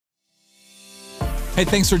Hey,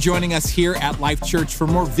 thanks for joining us here at Life Church. For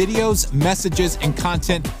more videos, messages, and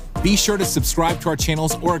content, be sure to subscribe to our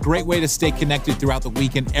channels, or a great way to stay connected throughout the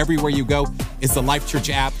week and everywhere you go is the Life Church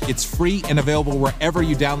app. It's free and available wherever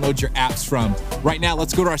you download your apps from. Right now,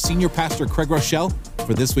 let's go to our senior pastor, Craig Rochelle,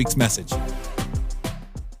 for this week's message.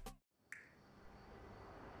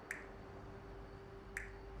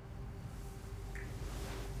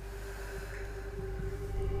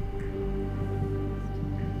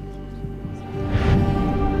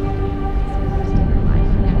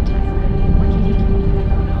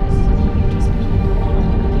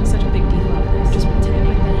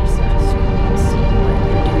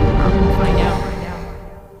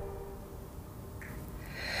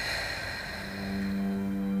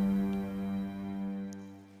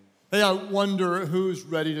 Hey, I wonder who's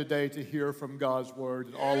ready today to hear from God's Word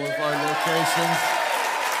in all of our locations.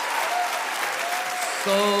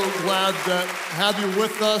 So glad to have you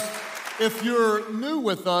with us. If you're new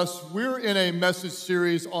with us, we're in a message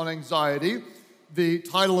series on anxiety. The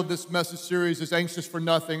title of this message series is Anxious for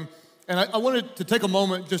Nothing. And I wanted to take a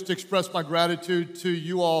moment just to express my gratitude to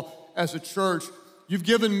you all as a church. You've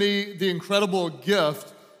given me the incredible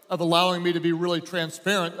gift of allowing me to be really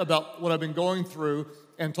transparent about what I've been going through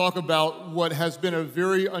and talk about what has been a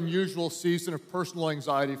very unusual season of personal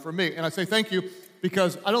anxiety for me. And I say thank you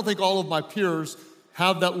because I don't think all of my peers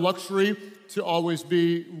have that luxury to always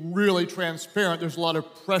be really transparent. There's a lot of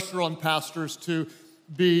pressure on pastors to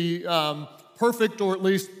be perfect, or at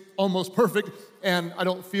least almost perfect, and I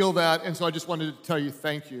don't feel that, and so I just wanted to tell you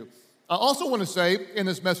thank you. I also want to say in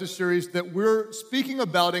this message series that we're speaking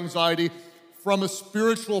about anxiety from a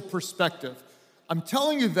spiritual perspective. I'm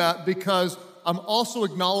telling you that because I'm also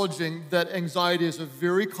acknowledging that anxiety is a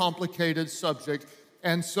very complicated subject,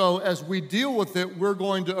 and so as we deal with it, we're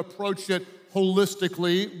going to approach it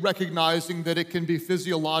holistically, recognizing that it can be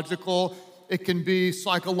physiological, it can be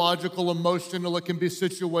psychological, emotional, it can be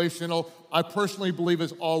situational. I personally believe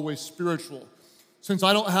it's always spiritual. Since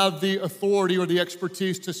I don't have the authority or the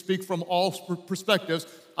expertise to speak from all perspectives,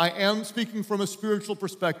 I am speaking from a spiritual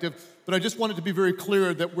perspective, but I just wanted to be very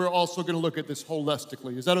clear that we're also going to look at this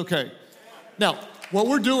holistically. Is that okay? Now, what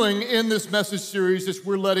we're doing in this message series is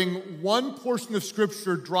we're letting one portion of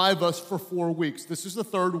Scripture drive us for 4 weeks. This is the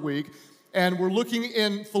third week, and we're looking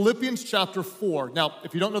in Philippians chapter 4. Now,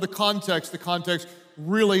 if you don't know the context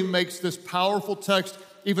really makes this powerful text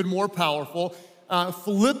even more powerful.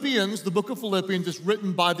 Philippians, the book of Philippians, is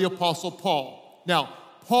written by the Apostle Paul. Now,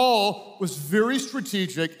 Paul was very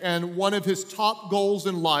strategic, and one of his top goals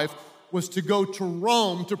in life was to go to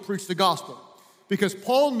Rome to preach the gospel. Because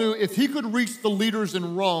Paul knew if he could reach the leaders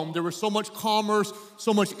in Rome, there was so much commerce,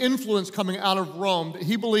 so much influence coming out of Rome, that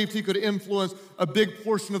he believed he could influence a big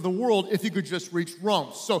portion of the world if he could just reach Rome.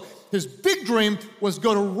 So his big dream was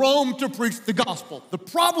go to Rome to preach the gospel. The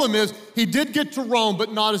problem is he did get to Rome,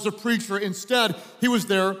 but not as a preacher. Instead, he was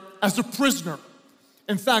there as a prisoner.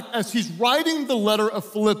 In fact, as he's writing the letter of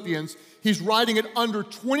Philippians, he's writing it under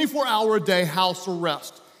 24-hour-a-day house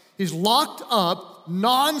arrest. He's locked up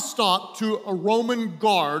nonstop to a Roman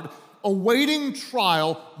guard, awaiting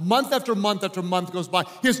trial. Month after month after month goes by.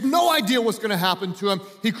 He has no idea what's going to happen to him.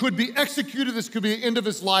 He could be executed. This could be the end of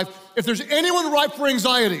his life. If there's anyone ripe for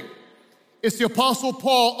anxiety, it's the Apostle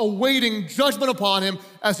Paul awaiting judgment upon him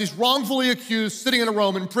as he's wrongfully accused, sitting in a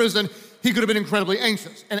Roman prison. He could have been incredibly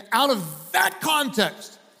anxious. And out of that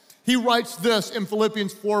context, he writes this in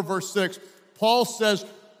Philippians 4, verse 6. Paul says,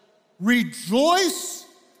 "Rejoice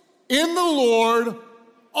in the Lord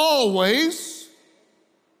always."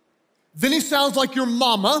 Then he sounds like your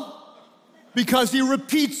mama because he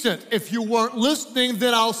repeats it. If you weren't listening,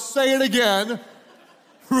 then I'll say it again.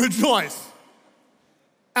 Rejoice.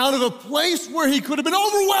 Out of a place where he could have been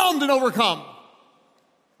overwhelmed and overcome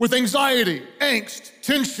with anxiety, angst,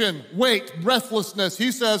 tension, weight, breathlessness,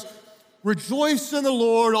 he says, rejoice in the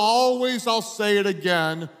Lord always. I'll say it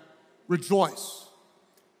again. Rejoice.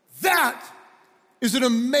 That is an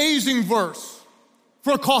amazing verse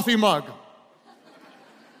for a coffee mug.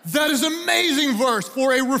 That is an amazing verse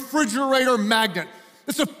for a refrigerator magnet.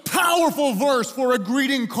 It's a powerful verse for a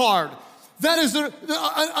greeting card. That is an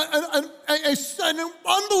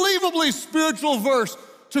unbelievably spiritual verse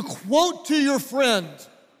to quote to your friend.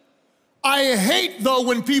 I hate, though,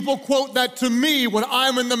 when people quote that to me when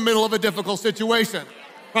I'm in the middle of a difficult situation,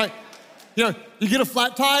 right? You know, you get a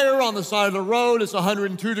flat tire on the side of the road, it's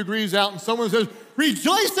 102 degrees out, and someone says,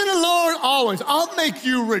 rejoice in the Lord always. I'll make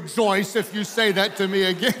you rejoice if you say that to me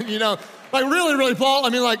again, you know. Like, really, really, Paul? I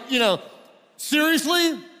mean, like, you know,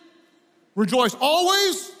 seriously? Rejoice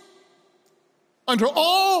always? Under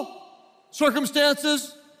all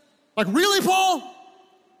circumstances? Like, really, Paul?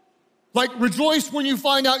 Like rejoice when you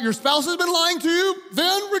find out your spouse has been lying to you,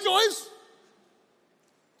 then rejoice.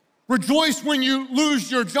 Rejoice when you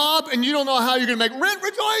lose your job and you don't know how you're gonna make rent,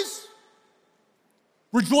 rejoice.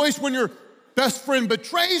 Rejoice when your best friend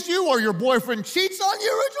betrays you or your boyfriend cheats on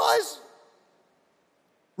you, rejoice.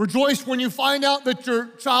 Rejoice when you find out that your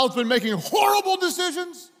child's been making horrible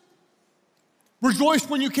decisions. Rejoice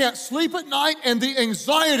when you can't sleep at night and the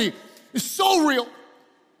anxiety is so real,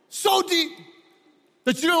 so deep,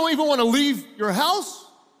 that you don't even want to leave your house.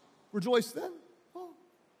 Rejoice then. Oh.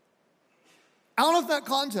 Out of that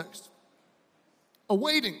context,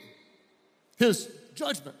 awaiting his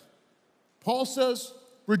judgment, Paul says,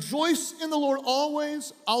 rejoice in the Lord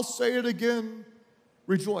always. I'll say it again,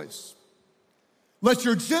 rejoice. Let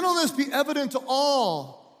your gentleness be evident to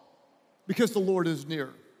all, because the Lord is near.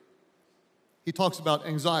 He talks about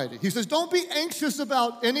anxiety. He says, don't be anxious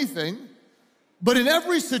about anything, but in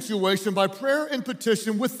every situation, by prayer and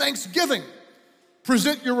petition, with thanksgiving,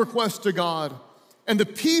 present your requests to God, and the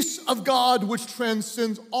peace of God, which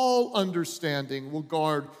transcends all understanding, will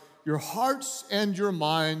guard your hearts and your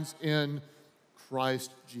minds in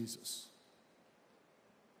Christ Jesus.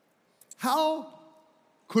 How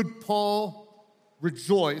could Paul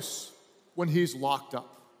rejoice when he's locked up?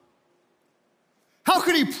 How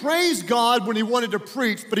could he praise God when he wanted to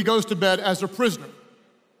preach, but he goes to bed as a prisoner?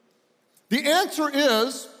 The answer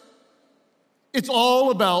is, it's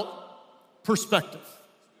all about perspective.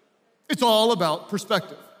 It's all about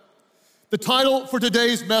perspective. The title for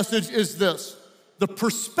today's message is this: the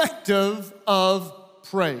perspective of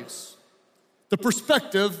praise. The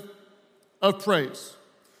perspective of praise.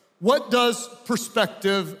 What does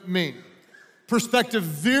perspective mean? Perspective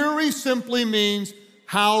very simply means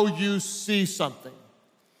how you see something.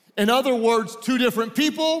 In other words, two different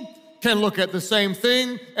people can look at the same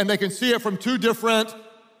thing and they can see it from two different.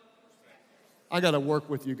 I gotta work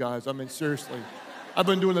with you guys, I mean, seriously. I've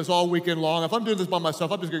been doing this all weekend long. If I'm doing this by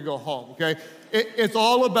myself, I'm just gonna go home, okay? It's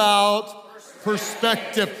all about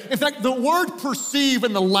perspective. In fact, the word perceive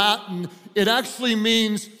in the Latin, it actually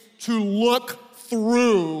means to look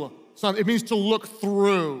through something. It means to look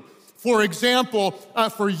through. For example,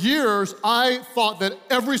 for years, I thought that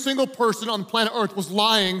every single person on planet Earth was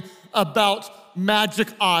lying about magic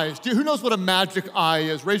eyes. Who knows what a magic eye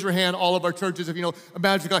is? Raise your hand, all of our churches, if you know a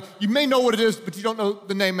magic eye. You may know what it is, but you don't know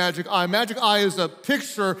the name magic eye. Magic eye is a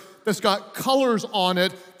picture that's got colors on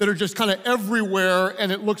it that are just kind of everywhere,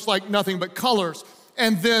 and it looks like nothing but colors.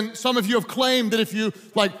 And then some of you have claimed that if you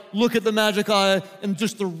look at the magic eye in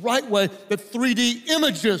just the right way, that 3D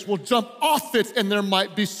images will jump off it, and there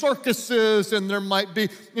might be circuses, and there might be,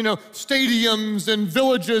 stadiums and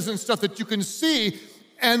villages and stuff that you can see.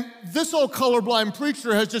 And this old colorblind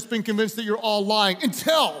preacher has just been convinced that you're all lying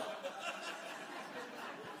until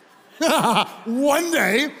one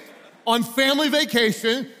day on family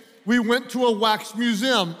vacation, we went to a wax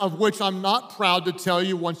museum, of which I'm not proud to tell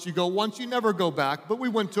you, once you go once, you never go back, but we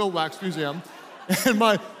went to a wax museum, and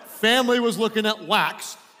my family was looking at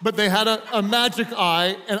wax, but they had a magic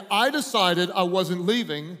eye, and I decided I wasn't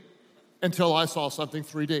leaving until I saw something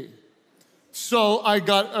 3D. So I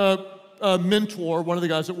got a mentor, one of the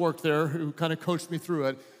guys that worked there, who kind of coached me through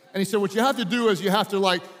it, and he said, what you have to do is you have to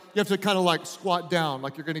kind of squat down,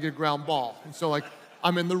 like you're gonna get a ground ball. And so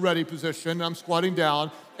I'm in the ready position, and I'm squatting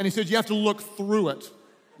down, and he said, you have to look through it.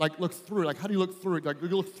 Look through it. How do you look through it? You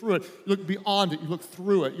look through it, you look beyond it, you look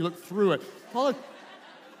through it, you look through it. I'm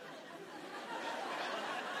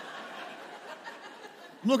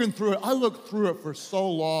looking through it. I looked through it for so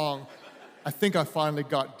long, I think I finally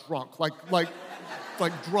got drunk, like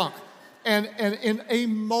drunk. And in a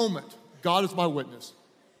moment, God is my witness,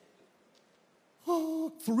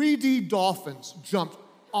 3D dolphins jumped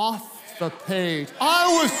off the page.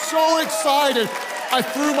 I was so excited. I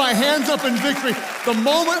threw my hands up in victory. The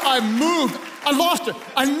moment I moved, I lost it.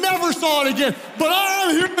 I never saw it again. But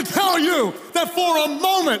I'm here to tell you that for a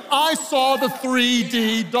moment, I saw the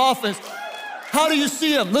 3D dolphins. How do you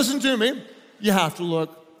see them? Listen to me. You have to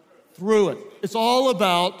look through it. It's all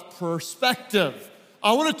about perspective.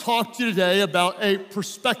 I want to talk to you today about a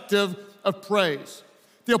perspective of praise.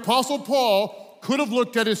 The Apostle Paul could have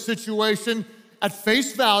looked at his situation at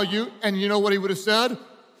face value, and you know what he would have said?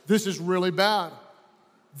 This is really bad.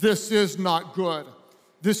 This is not good.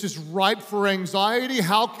 This is ripe for anxiety.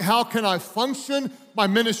 How can I function? My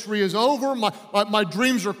ministry is over. My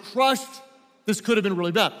dreams are crushed. This could have been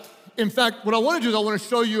really bad. In fact, what I want to do is I want to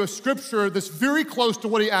show you a scripture that's very close to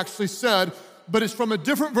what he actually said, but it's from a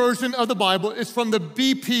different version of the Bible. It's from the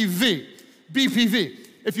BPV. BPV.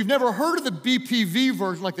 If you've never heard of the BPV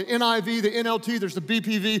version, like the NIV, the NLT, there's the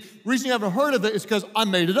BPV. The reason you haven't heard of it is because I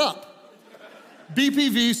made it up.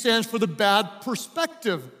 BPV stands for the bad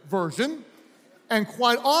perspective version. And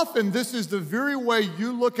quite often, this is the very way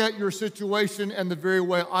you look at your situation and the very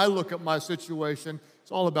way I look at my situation.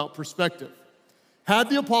 It's all about perspective. Had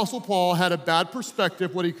the Apostle Paul had a bad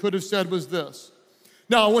perspective, what he could have said was this.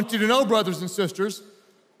 Now, I want you to know, brothers and sisters,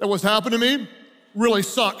 that what's happened to me really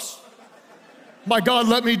sucks. My God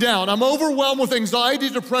let me down. I'm overwhelmed with anxiety,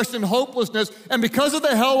 depression, hopelessness, and because of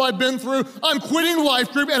the hell I've been through, I'm quitting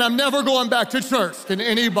life group and I'm never going back to church. Can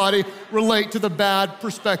anybody relate to the bad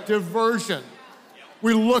perspective version?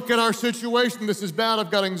 We look at our situation, this is bad, I've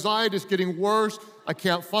got anxiety, it's getting worse, I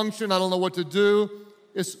can't function, I don't know what to do.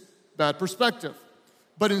 It's bad perspective.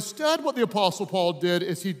 But instead, what the Apostle Paul did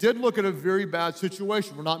is he did look at a very bad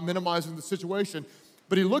situation. We're not minimizing the situation,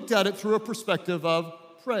 but he looked at it through a perspective of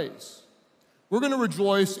praise. We're going to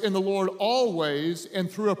rejoice in the Lord always, and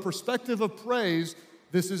through a perspective of praise,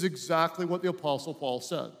 this is exactly what the Apostle Paul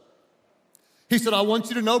said. He said, I want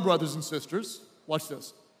you to know, brothers and sisters, watch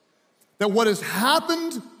this, that what has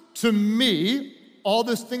happened to me, all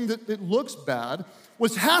this thing that looks bad,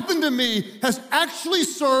 what's happened to me has actually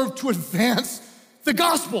served to advance the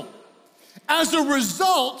gospel. As a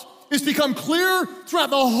result, it's become clear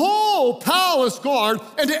throughout the whole palace guard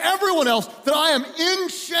and to everyone else that I am in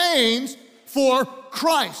chains for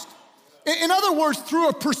Christ. In other words, through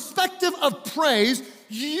a perspective of praise,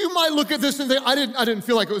 you might look at this and think, I didn't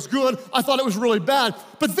feel like it was good. I thought it was really bad.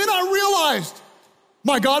 But then I realized,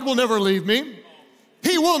 my God will never leave me.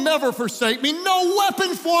 He will never forsake me. No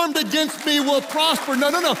weapon formed against me will prosper. No.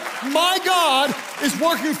 My God is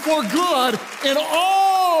working for good in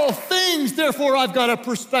all things. Therefore, I've got a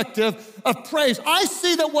perspective of praise. I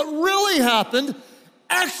see that what really happened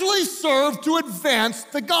actually served to advance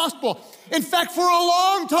the gospel. In fact, for a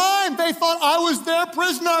long time, they thought I was their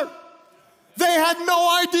prisoner. They had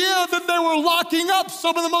no idea that they were locking up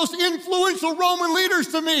some of the most influential Roman leaders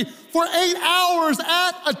to me for 8 hours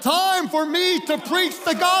at a time for me to preach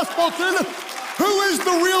the gospel to them. Who is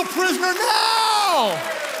the real prisoner now?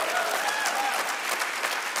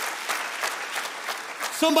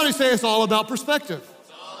 Somebody say it's all about perspective.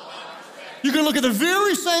 You can look at the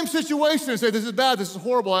very same situation and say, this is bad, this is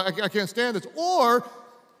horrible, I can't stand this. Or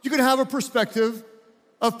you can have a perspective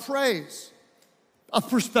of praise. A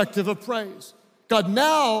perspective of praise. God,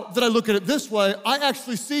 now that I look at it this way, I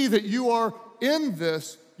actually see that you are in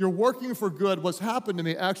this, you're working for good. What's happened to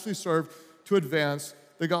me actually served to advance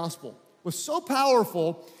the gospel. What's so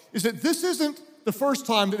powerful is that this isn't the first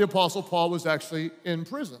time that the Apostle Paul was actually in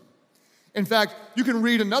prison. In fact, you can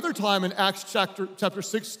read another time in Acts chapter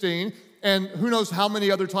 16, and who knows how many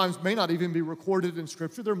other times may not even be recorded in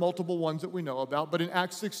Scripture. There are multiple ones that we know about, but in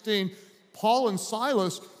Acts 16, Paul and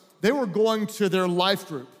Silas, they were going to their life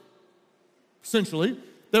group. Essentially,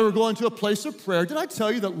 they were going to a place of prayer. Did I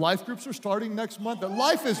tell you that life groups are starting next month? That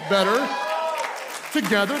life is better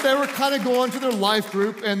together. They were kind of going to their life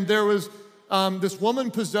group, and there was this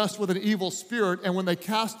woman possessed with an evil spirit, and when they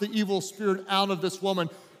cast the evil spirit out of this woman,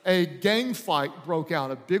 a gang fight broke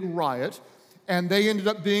out, a big riot, and they ended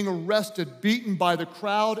up being arrested, beaten by the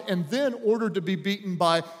crowd, and then ordered to be beaten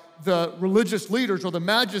by the religious leaders or the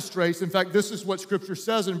magistrates. In fact, this is what Scripture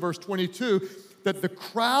says in verse 22, that the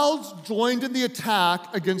crowds joined in the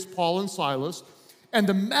attack against Paul and Silas, and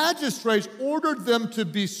the magistrates ordered them to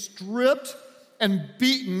be stripped and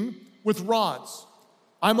beaten with rods.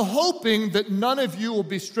 I'm hoping that none of you will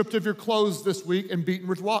be stripped of your clothes this week and beaten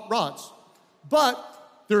with rods.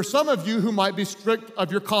 But there are some of you who might be stripped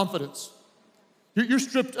of your confidence. You're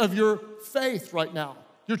stripped of your faith right now.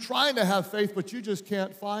 You're trying to have faith, but you just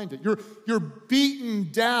can't find it. You're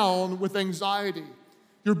beaten down with anxiety.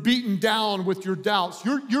 You're beaten down with your doubts.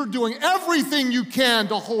 You're doing everything you can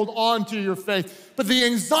to hold on to your faith, but the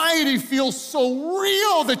anxiety feels so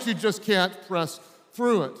real that you just can't press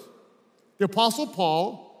through it. The Apostle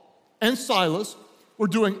Paul and Silas were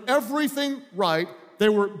doing everything right. They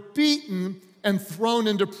were beaten and thrown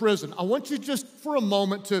into prison. I want you just for a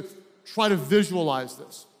moment to try to visualize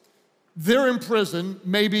this. They're in prison,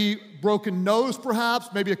 maybe broken nose perhaps,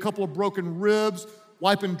 maybe a couple of broken ribs,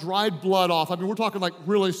 wiping dried blood off. I mean, we're talking like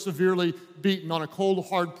really severely beaten on a cold,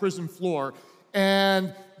 hard prison floor.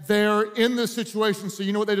 And they're in this situation, so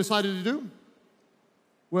you know what they decided to do?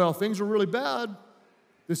 Well, things are really bad.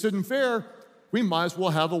 This isn't fair. We might as well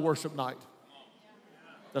have a worship night.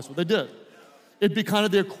 That's what they did. It'd be kind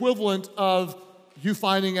of the equivalent of you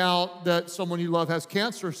finding out that someone you love has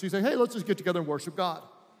cancer, so you say, hey, let's just get together and worship God.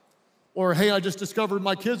 Or, hey, I just discovered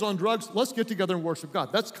my kid's on drugs, let's get together and worship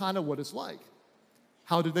God. That's kind of what it's like.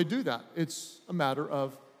 How did they do that? It's a matter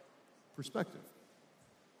of perspective.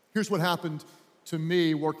 Here's what happened to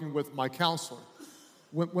me working with my counselor.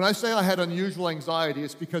 When I say I had unusual anxiety,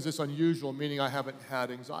 it's because it's unusual, meaning I haven't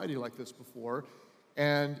had anxiety like this before.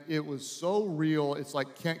 And it was so real, it's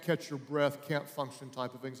like can't catch your breath, can't function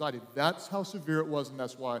type of anxiety. That's how severe it was, and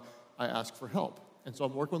that's why I asked for help. And so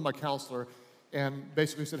I'm working with my counselor, and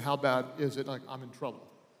basically said, how bad is it? Like, I'm in trouble.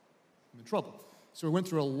 I'm in trouble. So we went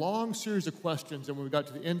through a long series of questions, and when we got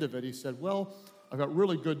to the end of it, he said, well, I've got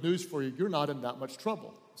really good news for you. You're not in that much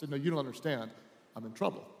trouble. I said, no, you don't understand. I'm in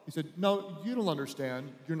trouble. He said, no, you don't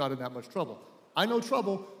understand. You're not in that much trouble. I know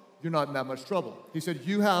trouble. You're not in that much trouble. He said,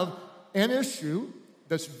 you have an issue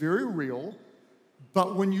that's very real,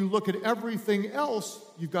 but when you look at everything else,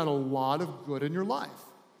 you've got a lot of good in your life.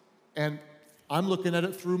 And I'm looking at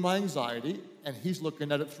it through my anxiety, and he's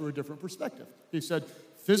looking at it through a different perspective. He said,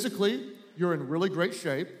 physically, you're in really great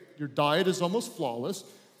shape. Your diet is almost flawless.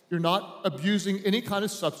 You're not abusing any kind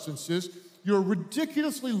of substances. You're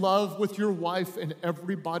ridiculously loved with your wife, and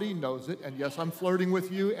everybody knows it. And yes, I'm flirting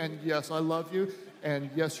with you, and yes, I love you, and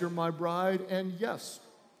yes, you're my bride, and yes,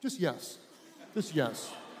 just yes. Just yes.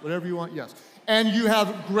 Whatever you want, yes. And you have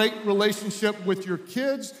a great relationship with your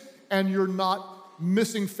kids, and you're not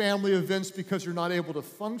missing family events because you're not able to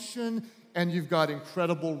function, and you've got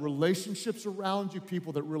incredible relationships around you,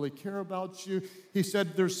 people that really care about you. He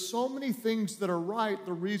said, there's so many things that are right.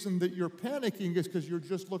 The reason that you're panicking is because you're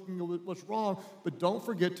just looking at what's wrong, but don't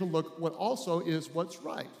forget to look what also is what's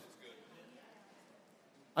right.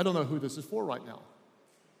 I don't know who this is for right now,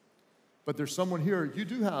 but there's someone here, you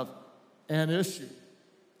do have an issue,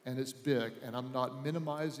 and it's big, and I'm not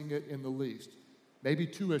minimizing it in the least. Maybe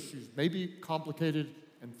 2 issues, maybe complicated,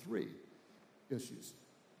 and 3 issues.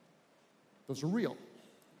 Those are real.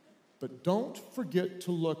 But don't forget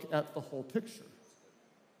to look at the whole picture.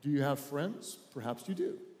 Do you have friends? Perhaps you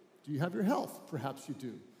do. Do you have your health? Perhaps you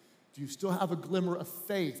do. Do you still have a glimmer of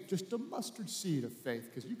faith, just a mustard seed of faith?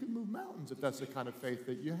 Because you can move mountains if that's the kind of faith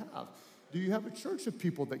that you have. Do you have a church of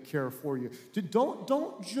people that care for you?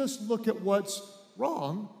 Don't just look at what's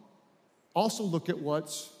wrong. Also look at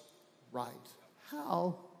what's right.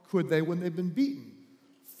 How could they, when they've been beaten,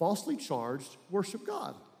 falsely charged, worship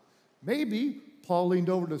God? Maybe Paul leaned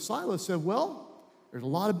over to Silas and said, well, there's a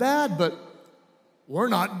lot of bad, but we're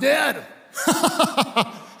not dead.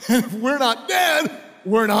 And if we're not dead,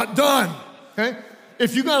 we're not done, okay?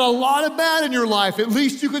 If you got a lot of bad in your life, at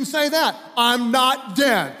least you can say that. I'm not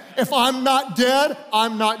dead. If I'm not dead,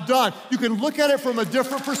 I'm not done. You can look at it from a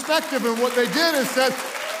different perspective, and what they did is said,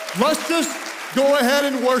 let's just go ahead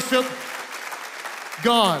and worship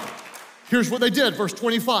God. Here's what they did, verse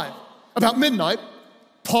 25. About midnight,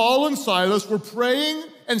 Paul and Silas were praying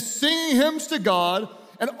and singing hymns to God,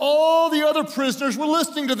 and all the other prisoners were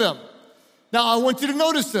listening to them. Now, I want you to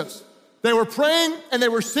notice this. They were praying and they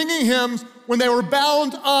were singing hymns when they were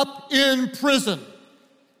bound up in prison.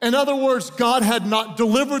 In other words, God had not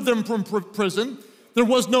delivered them from prison. There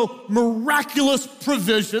was no miraculous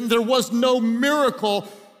provision. There was no miracle.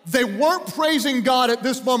 They weren't praising God at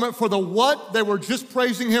this moment for the what. They were just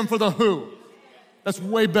praising him for the who. That's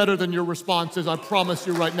way better than your responses, I promise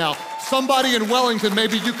you right now. Somebody in Wellington,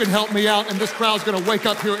 maybe you can help me out, and this crowd's gonna wake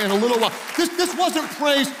up here in a little while. This wasn't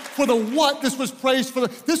praise for the what, this was praise for the,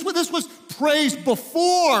 this was praise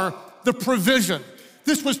before the provision.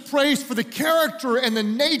 This was praise for the character and the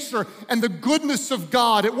nature and the goodness of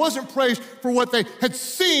God. It wasn't praise for what they had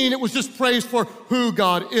seen, it was just praise for who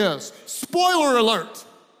God is. Spoiler alert.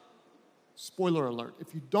 Spoiler alert.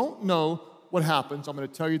 If you don't know what happens, I'm gonna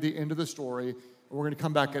tell you the end of the story. We're going to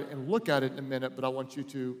come back and look at it in a minute, but I want you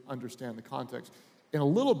to understand the context. In a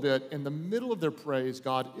little bit, in the middle of their praise,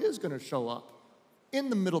 God is going to show up. In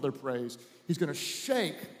the middle of their praise, he's going to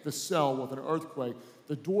shake the cell with an earthquake.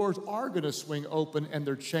 The doors are going to swing open and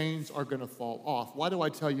their chains are going to fall off. Why do I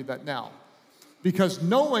tell you that now? Because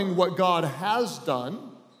knowing what God has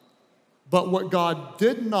done, but what God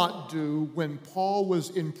did not do when Paul was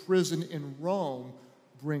in prison in Rome,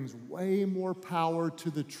 brings way more power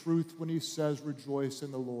to the truth when he says, rejoice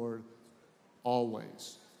in the Lord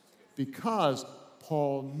always. Because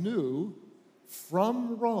Paul knew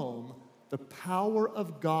from Rome the power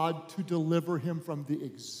of God to deliver him from the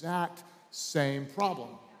exact same problem.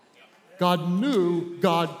 God knew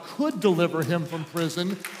God could deliver him from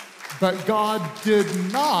prison, but God did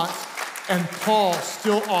not, and Paul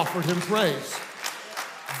still offered him praise.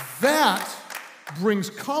 That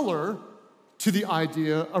brings color to the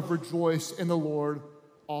idea of rejoice in the Lord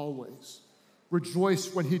always.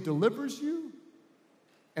 Rejoice when he delivers you,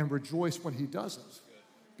 and rejoice when he doesn't.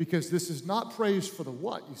 Because this is not praise for the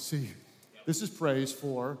what, you see. This is praise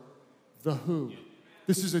for the who.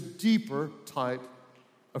 This is a deeper type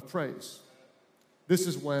of praise. This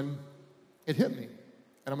is when it hit me.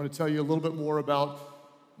 And I'm going to tell you a little bit more about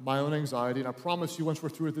my own anxiety. And I promise you, once we're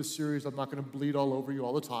through with this series, I'm not going to bleed all over you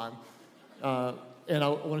all the time. And I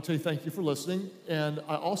want to tell you thank you for listening. And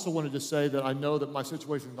I also wanted to say that I know that my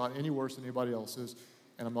situation is not any worse than anybody else's,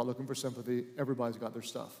 and I'm not looking for sympathy. Everybody's got their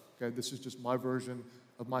stuff, okay? This is just my version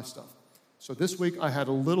of my stuff. So this week, I had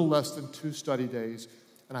a little less than 2 study days,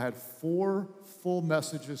 and I had 4 full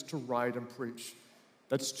messages to write and preach.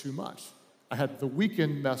 That's too much. I had the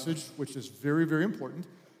weekend message, which is very, very important.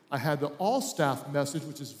 I had the all-staff message,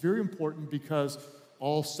 which is very important because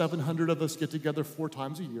all 700 of us get together 4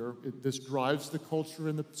 times a year. This drives the culture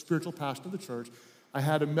and the spiritual passion of the church. I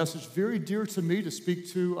had a message very dear to me to speak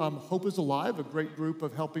to Hope is Alive, a great group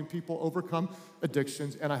of helping people overcome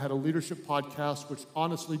addictions. And I had a leadership podcast, which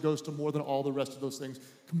honestly goes to more than all the rest of those things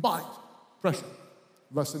combined. Pressure,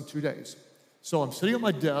 less than 2 days. So I'm sitting at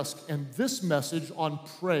my desk, and this message on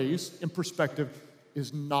praise in perspective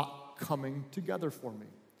is not coming together for me.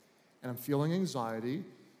 And I'm feeling anxiety.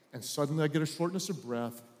 And suddenly I get a shortness of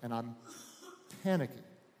breath, and I'm panicking.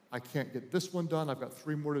 I can't get this one done. I've got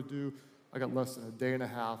 3 more to do. I got less than a day and a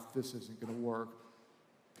half. This isn't going to work.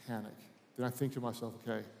 Panic. Then I think to myself,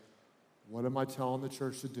 okay, what am I telling the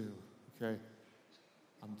church to do? Okay,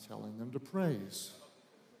 I'm telling them to praise.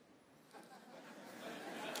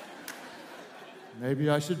 Maybe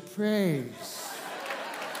I should praise.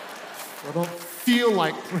 I don't feel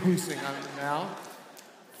like praising now.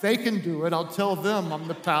 They can do it. I'll tell them I'm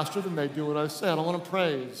the pastor, then they do what I say. I don't want to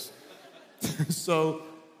praise. So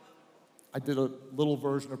I did a little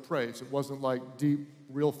version of praise. It wasn't like deep,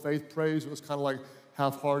 real faith praise. It was kind of like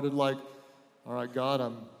half-hearted, like, all right, God,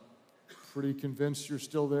 I'm pretty convinced you're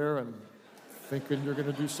still there and thinking you're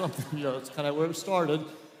going to do something. It's kind of where it started.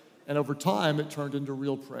 And over time, it turned into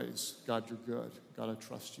real praise. God, you're good. God, I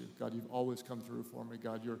trust you. God, you've always come through for me.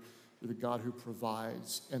 God, you're the God who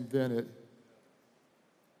provides. And then it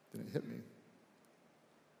hit me,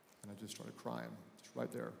 and I just started crying, just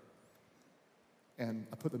right there. And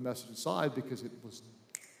I put the message aside because it was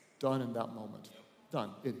done in that moment.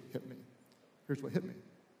 Done. It hit me. Here's what hit me.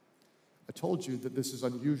 I told you that this is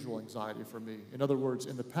unusual anxiety for me. In other words,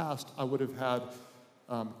 in the past, I would have had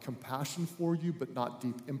compassion for you, but not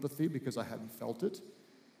deep empathy because I hadn't felt it.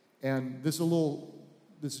 And this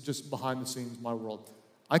is just behind the scenes, my world.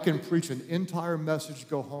 I can preach an entire message,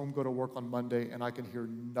 go home, go to work on Monday, and I can hear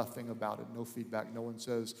nothing about it, no feedback. No one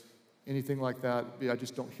says anything like that. I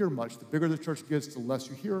just don't hear much. The bigger the church gets, the less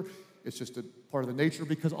you hear. It's just a part of the nature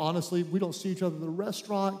because honestly, we don't see each other in the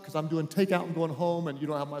restaurant because I'm doing takeout and going home, and you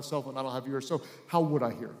don't have my cell phone, I don't have yours. So how would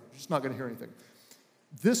I hear? I'm just not going to hear anything.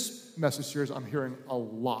 This message series, I'm hearing a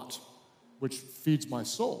lot, which feeds my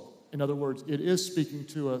soul. In other words, it is speaking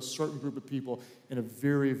to a certain group of people in a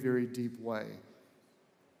very, very deep way.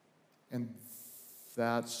 And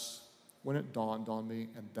that's when it dawned on me,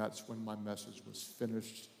 and that's when my message was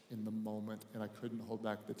finished in the moment, and I couldn't hold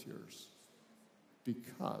back the tears.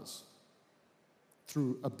 Because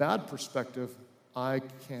through a bad perspective, I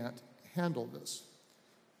can't handle this.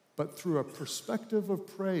 But through a perspective of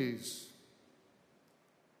praise,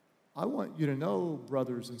 I want you to know,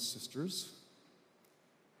 brothers and sisters,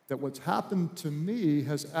 that what's happened to me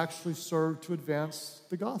has actually served to advance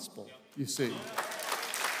the gospel, you see.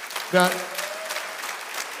 That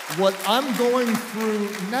what I'm going through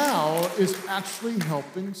now is actually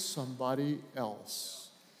helping somebody else.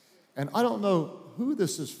 And I don't know who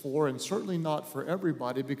this is for, and certainly not for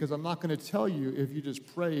everybody, because I'm not going to tell you if you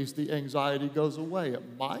just praise, the anxiety goes away. It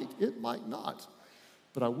might not.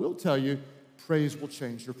 But I will tell you, praise will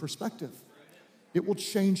change your perspective. It will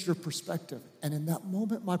change your perspective. And in that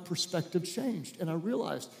moment, my perspective changed. And I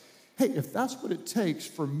realized, hey, if that's what it takes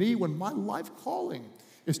for me when my life calling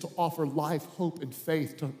is to offer life, hope, and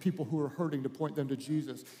faith to people who are hurting, to point them to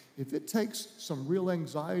Jesus. If it takes some real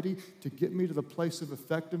anxiety to get me to the place of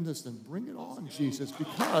effectiveness, then bring it on, Jesus,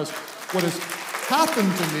 because what has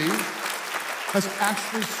happened to me has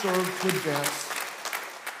actually served to advance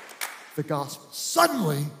the gospel.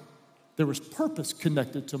 Suddenly, there was purpose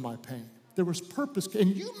connected to my pain. There was purpose,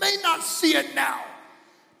 and you may not see it now,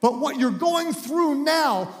 but what you're going through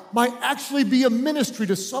now might actually be a ministry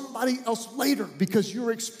to somebody else later because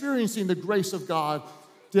you're experiencing the grace of God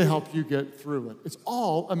to help you get through it. It's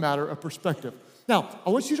all a matter of perspective. Now, I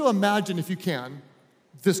want you to imagine, if you can,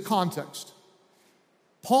 this context.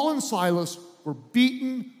 Paul and Silas were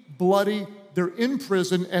beaten, bloody, they're in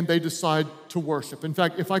prison, and they decide to worship. In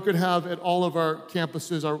fact, if I could have at all of our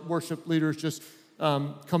campuses, our worship leaders just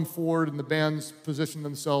come forward and the bands position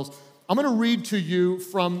themselves. I'm going to read to you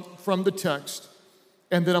from the text,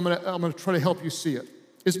 and then I'm going to try to help you see it.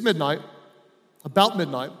 It's midnight, about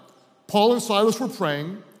midnight. Paul and Silas were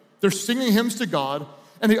praying. They're singing hymns to God,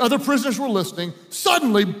 and the other prisoners were listening.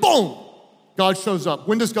 Suddenly, boom, God shows up.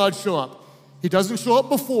 When does God show up? He doesn't show up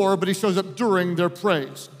before, but he shows up during their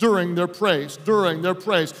praise, during their praise, during their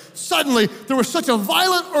praise. Suddenly, there was such a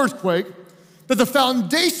violent earthquake that the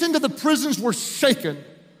foundation of the prisons were shaken.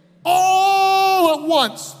 All at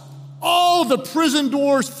once, all the prison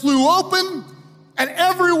doors flew open and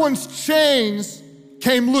everyone's chains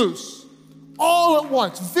came loose. All at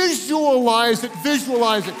once. Visualize it,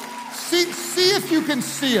 visualize it. See if you can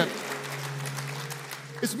see it.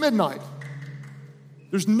 It's midnight.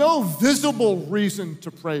 There's no visible reason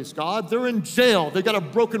to praise God. They're in jail. They got a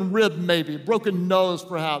broken rib maybe, broken nose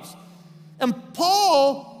perhaps. And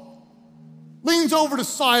Paul leans over to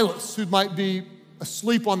Silas, who might be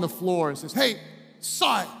asleep on the floor, and says, "Hey, Si,"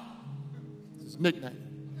 his nickname.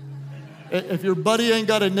 If your buddy ain't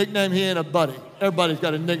got a nickname, he ain't a buddy. Everybody's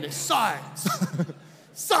got a nickname. Si.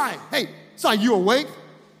 Si. Hey, Si, you awake?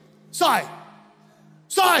 Si.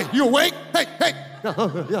 Si, you awake? Hey.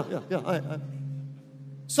 Yeah.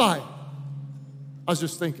 Si. I was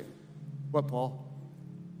just thinking. What, Paul?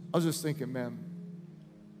 I was just thinking, man,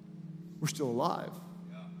 we're still alive.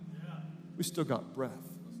 We still got breath.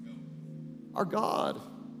 Our God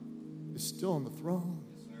is still on the throne.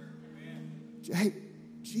 Hey,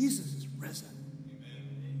 Jesus is risen.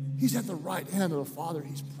 He's at the right hand of the Father.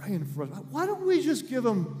 He's praying for us. Why don't we just give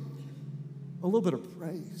him a little bit of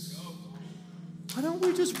praise? Why don't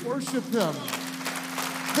we just worship him?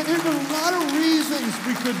 There's a lot of reasons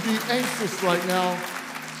we could be anxious right now.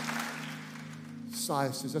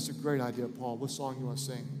 Si says, "That's a great idea, Paul. What song you want to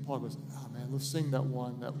sing?" Paul goes, "Oh man, let's sing that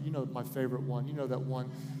one. My favorite one. You know that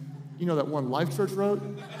one Life Church wrote?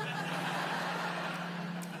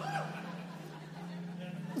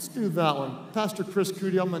 Let's do that one. Pastor Chris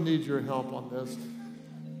Cootie, I'm gonna need your help on this.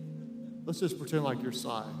 Let's just pretend like you're Si."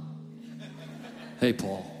 Hey,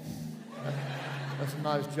 Paul. That's a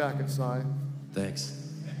nice jacket, Si. Thanks.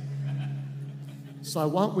 Si,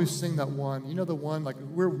 why don't we sing that one? You know the one, like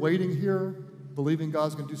we're waiting here, believing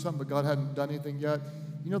God's gonna do something, but God hadn't done anything yet.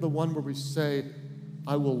 You know the one where we say,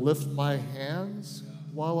 "I will lift my hands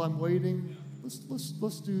while I'm waiting"? Let's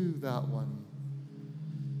do that one.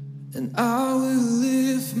 And I will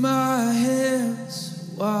lift my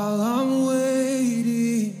hands while I'm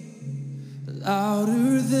waiting.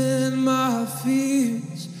 Louder than my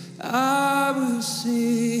fears, I will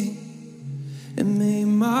sing. And may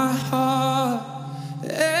my heart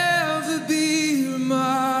ever be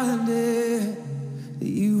reminded that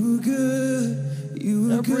you were good, you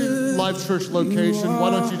were Every good. Life Church location, why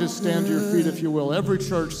don't you just stand to your feet if you will? Every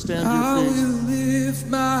church, stand to I your feet. will lift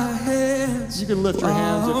my hands. You can lift your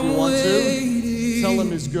hands if you want to. Tell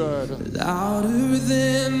him he's good. Louder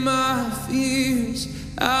than my fears,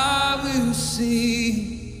 I will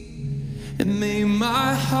sing. And may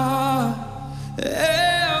my heart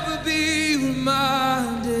ever be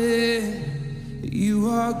reminded that you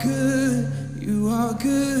are good, you are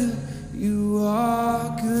good, you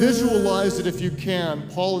are good. Visualize it if you can.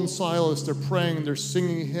 Paul and Silas, they're praying, they're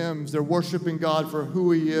singing hymns, they're worshiping God for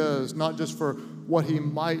who he is, not just for what he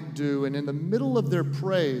might do. And in the middle of their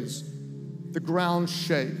praise, the ground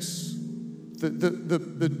shakes.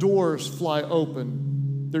 The doors fly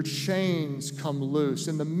open. Their chains come loose.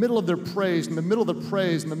 In the middle of their praise, in the middle of the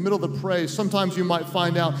praise, in the middle of the praise, sometimes you might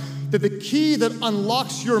find out that the key that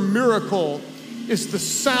unlocks your miracle is the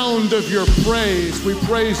sound of your praise. We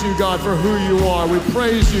praise you, God, for who you are. We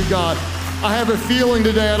praise you, God. I have a feeling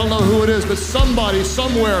today, I don't know who it is, but somebody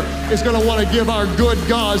somewhere is going to want to give our good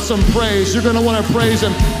God some praise. You're going to want to praise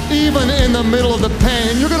him even in the middle of the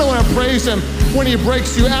pain. You're going to want to praise him when he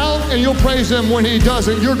breaks you out, and you'll praise him when he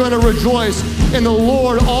doesn't. You're going to rejoice in the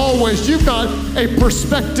Lord always. You've got a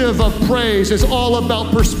perspective of praise. It's all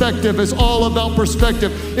about perspective. It's all about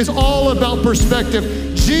perspective. It's all about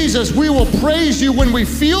perspective. Jesus, we will praise you when we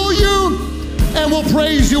feel you, and we'll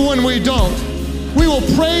praise you when we don't. We will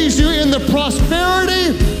praise you in the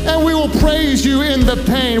prosperity, and we will praise you in the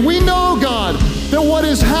pain. We know, God, that what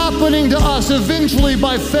is happening to us eventually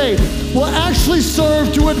by faith will actually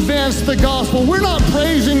serve to advance the gospel. We're not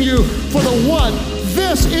praising you for the what.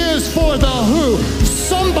 This is for the who.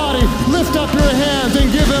 Somebody lift up your hands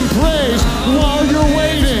and give him praise while you're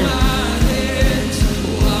waiting.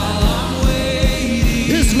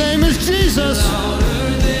 His name is Jesus.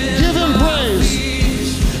 Give him praise.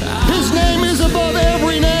 His name is above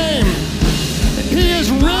every name. He is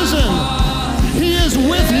risen. He is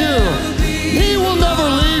with you. He will never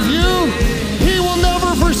leave you. He will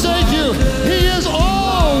never forsake you. He is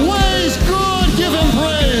always good. Give him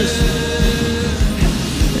praise.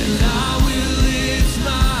 And I will lift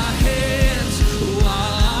my hands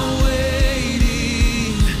while I'm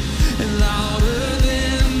waiting. And louder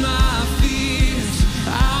than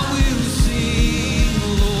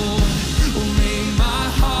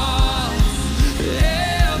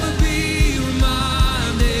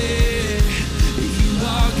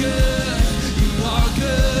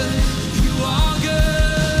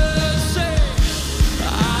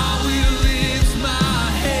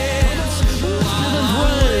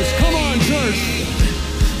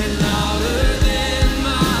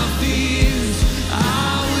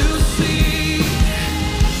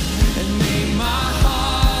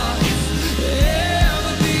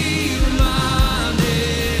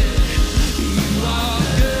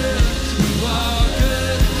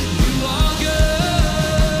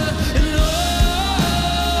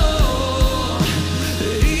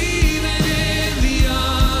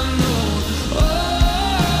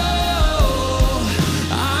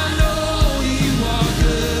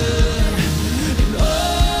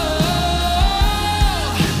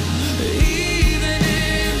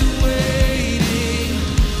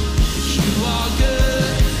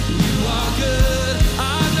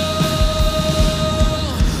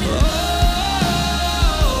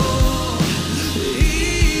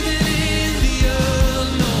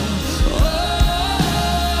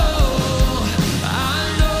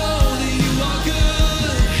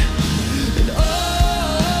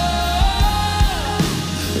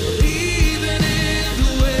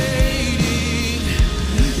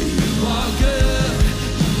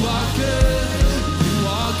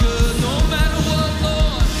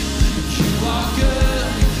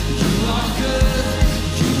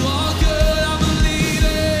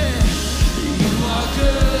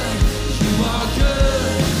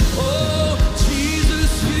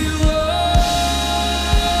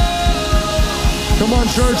Come on,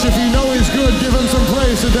 church, if you know he's good, give him some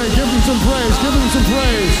praise today. Give him some praise. Give him some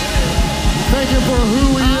praise. Thank him for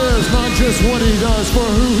who he is, not just what he does, for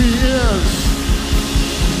who he is.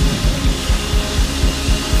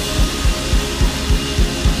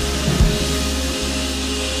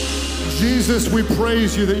 Jesus, we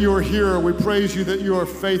praise you that you are here. We praise you that you are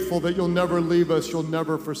faithful, that you'll never leave us, you'll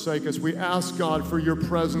never forsake us. We ask, God, for your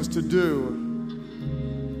presence to do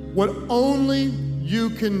what only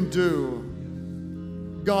you can do.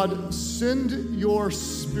 God, send your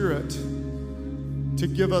Spirit to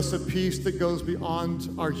give us a peace that goes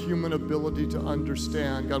beyond our human ability to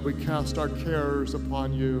understand. God, we cast our cares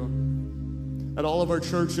upon you. At all of our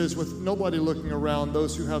churches, with nobody looking around,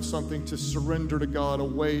 those who have something to surrender to God, a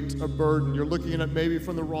weight, a burden. You're looking at it maybe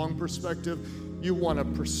from the wrong perspective. You want a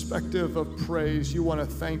perspective of praise. You want to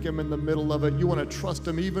thank him in the middle of it. You want to trust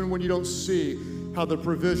him even when you don't see how the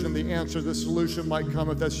provision, the answer, the solution might come.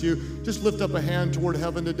 If that's you, just lift up a hand toward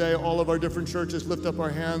heaven today. All of our different churches, lift up our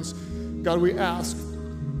hands. God, we ask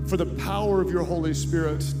for the power of your Holy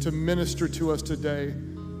Spirit to minister to us today.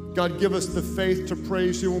 God, give us the faith to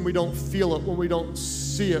praise you when we don't feel it, when we don't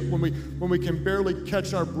see it, when we can barely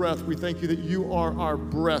catch our breath. We thank you that you are our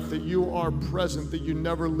breath, that you are present, that you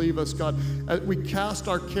never leave us, God. We cast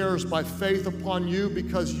our cares by faith upon you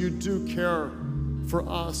because you do care for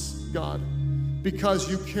us, God. Because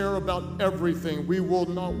you care about everything. We will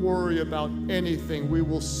not worry about anything. We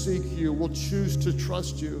will seek you. We'll choose to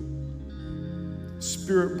trust you.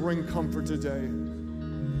 Spirit, bring comfort today.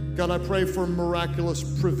 God, I pray for miraculous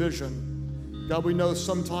provision. God, we know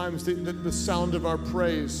sometimes that the sound of our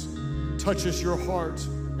praise touches your heart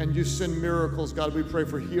and you send miracles. God, we pray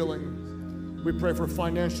for healing. We pray for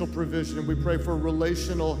financial provision. We pray for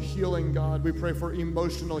relational healing, God. We pray for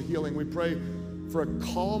emotional healing. We pray for a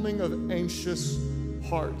calming of anxious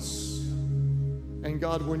hearts. And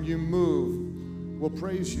God, when you move, we'll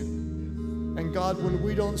praise you. And God, when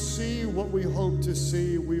we don't see what we hope to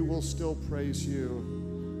see, we will still praise you.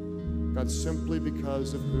 God, simply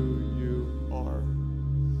because of who you are.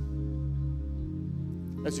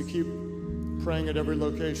 As you keep praying at every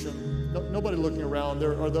location, nobody looking around,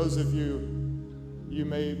 there are those of you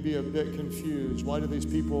may be a bit confused. Why do these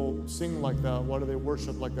people sing like that? Why do they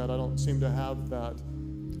worship like that? I don't seem to have that.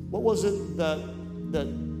 What was it that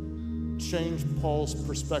changed Paul's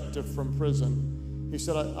perspective from prison? He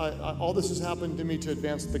said, all this has happened to me to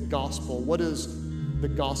advance the gospel. What is the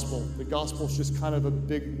gospel? The gospel is just kind of a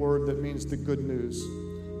big word that means the good news.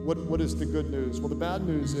 What is the good news? Well, the bad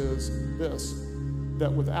news is this,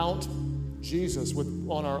 that without Jesus,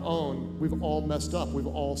 on our own, we've all messed up. We've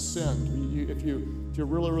all sinned. If you're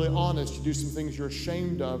really, really honest, you do some things you're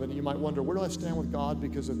ashamed of, and you might wonder, where do I stand with God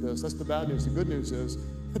because of this? That's the bad news. The good news is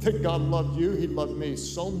that God loved you. He loved me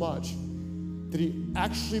so much that he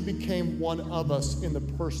actually became one of us in the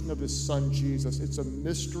person of his son, Jesus. It's a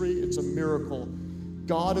mystery. It's a miracle.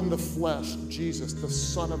 God in the flesh, Jesus, the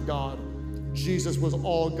Son of God. Jesus was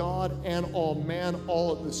all God and all man,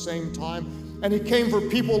 all at the same time. And he came for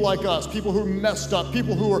people like us, people who messed up,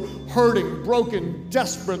 people who were hurting, broken,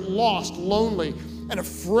 desperate, lost, lonely, and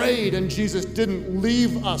afraid. And Jesus didn't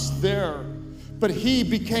leave us there. But he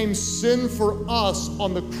became sin for us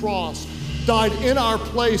on the cross, died in our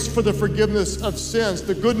place for the forgiveness of sins.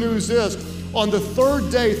 The good news is, on the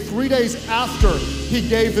third day, 3 days after he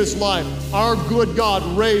gave his life, our good God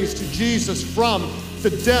raised Jesus from the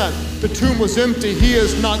dead. The tomb was empty. He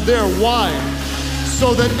is not there. Why?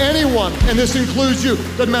 So that anyone, and this includes you,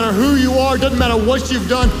 doesn't matter who you are, doesn't matter what you've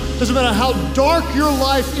done, doesn't matter how dark your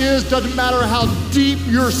life is, doesn't matter how deep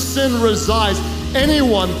your sin resides,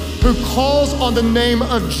 anyone who calls on the name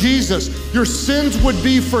of Jesus, your sins would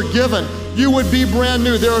be forgiven. You would be brand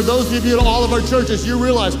new. There are those of you at all of our churches, you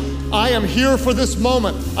realize, I am here for this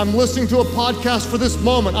moment. I'm listening to a podcast for this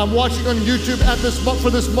moment. I'm watching on YouTube for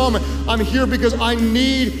this moment. I'm here because I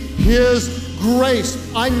need his grace.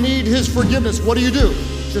 I need his forgiveness. What do?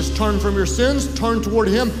 Just turn from your sins, turn toward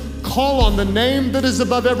him, call on the name that is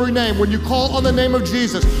above every name. When you call on the name of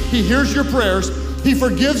Jesus, he hears your prayers. He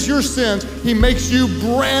forgives your sins. He makes you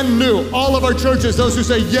brand new. All of our churches, those who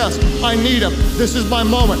say, yes, I need him. This is my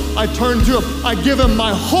moment. I turn to him. I give him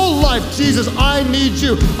my whole life. Jesus, I need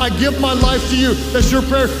you. I give my life to you. That's your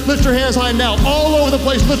prayer. Lift your hands high now. All over the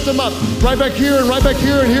place, lift them up. Right back here and right back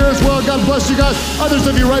here and here as well. God bless you guys. Others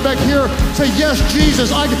of you right back here, say, yes,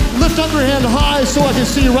 Jesus. I lift up your hand high so I can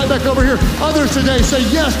see you right back over here. Others today say,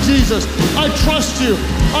 yes, Jesus. I trust you.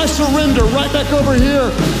 I surrender. Right back over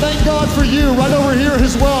here. Thank God for you. Right over here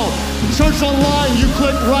as well. Church Online, you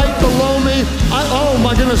click right below me. Oh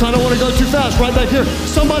my goodness, I don't want to go too fast. Right back here.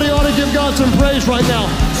 Somebody ought to give God some praise right now.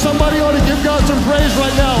 Somebody ought to give God some praise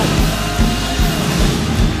right now.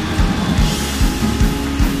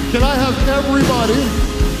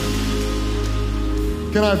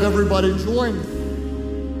 everybody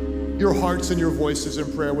join your hearts and your voices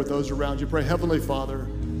in prayer with those around you? Pray, Heavenly Father,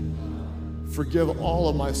 forgive all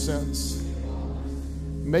of my sins.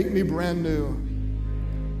 Make me brand new.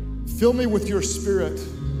 Fill me with your Spirit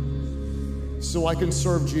so I can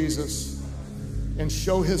serve Jesus and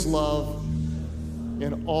show his love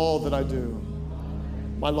in all that I do.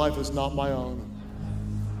 My life is not my own.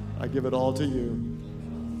 I give it all to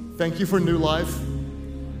you. Thank you for new life,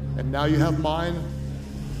 and now you have mine.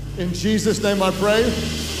 In Jesus' name I pray.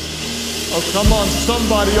 Oh, come on,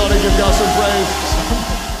 somebody ought to give God some praise.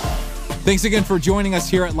 Thanks again for joining us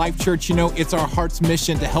here at Life Church. You know, it's our heart's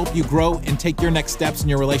mission to help you grow and take your next steps in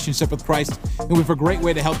your relationship with Christ. And we have a great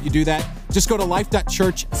way to help you do that. Just go to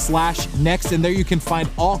life.church/next, and there you can find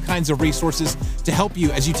all kinds of resources to help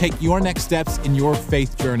you as you take your next steps in your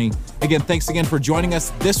faith journey. Again, thanks again for joining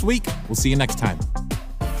us this week. We'll see you next time.